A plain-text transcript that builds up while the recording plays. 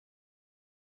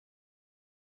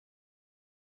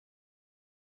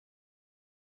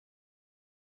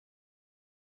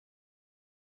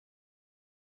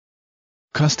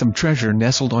Custom treasure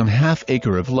nestled on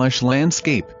half-acre of lush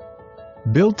landscape.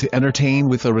 Built to entertain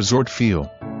with a resort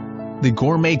feel. The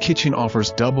gourmet kitchen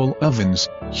offers double ovens,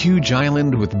 huge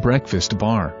island with breakfast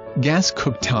bar, gas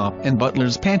cooktop and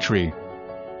butler's pantry.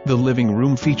 The living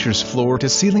room features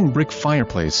floor-to-ceiling brick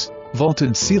fireplace,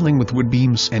 vaulted ceiling with wood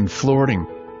beams and flooring.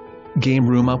 Game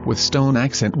room up with stone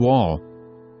accent wall.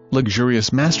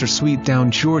 Luxurious master suite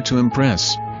down sure to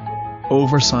impress.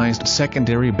 Oversized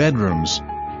secondary bedrooms.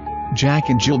 Jack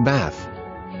and Jill bath.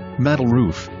 Metal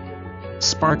roof.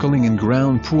 Sparkling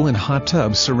in-ground pool and hot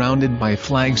tub surrounded by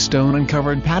flagstone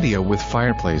uncovered patio with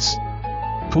fireplace.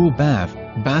 Pool bath,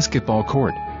 basketball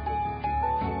court,